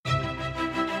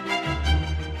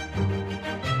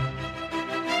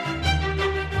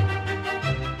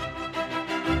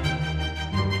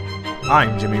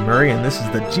I'm Jimmy Murray, and this is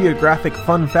the Geographic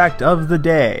Fun Fact of the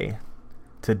Day.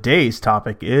 Today's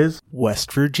topic is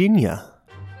West Virginia.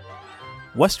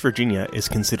 West Virginia is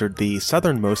considered the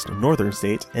southernmost northern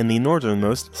state and the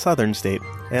northernmost southern state,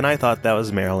 and I thought that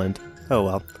was Maryland. Oh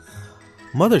well.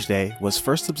 Mother's Day was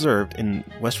first observed in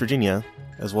West Virginia,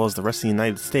 as well as the rest of the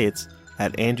United States,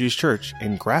 at Andrews Church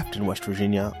in Grafton, West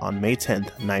Virginia on May 10,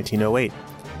 1908.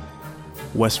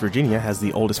 West Virginia has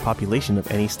the oldest population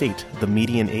of any state. The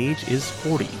median age is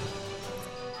 40.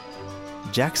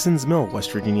 Jackson's Mill,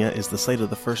 West Virginia is the site of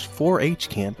the first 4-H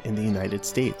camp in the United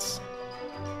States.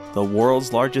 The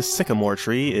world's largest sycamore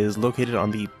tree is located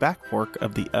on the back fork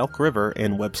of the Elk River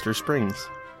in Webster Springs.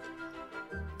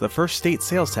 The first state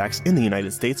sales tax in the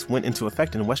United States went into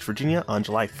effect in West Virginia on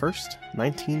July 1st,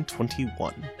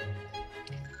 1921.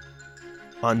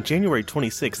 On January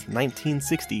 26,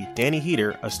 1960, Danny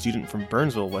Heater, a student from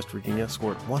Burnsville, West Virginia,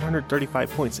 scored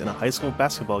 135 points in a high school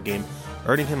basketball game,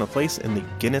 earning him a place in the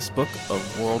Guinness Book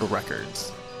of World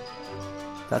Records.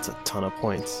 That's a ton of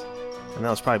points. And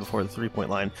that was probably before the three-point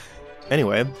line.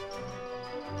 Anyway,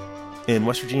 in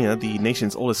West Virginia, the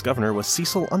nation's oldest governor was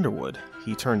Cecil Underwood.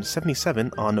 He turned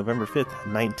 77 on November 5th,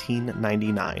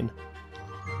 1999.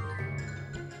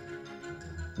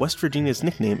 West Virginia's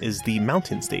nickname is the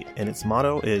Mountain State, and its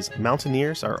motto is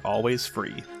Mountaineers are always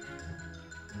free.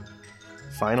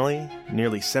 Finally,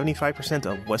 nearly 75%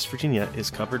 of West Virginia is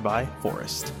covered by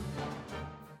forest.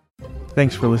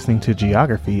 Thanks for listening to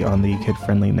Geography on the Kid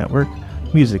Friendly Network.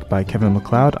 Music by Kevin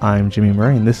MacLeod. I'm Jimmy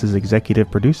Murray, and this is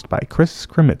executive produced by Chris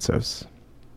Kremitzos.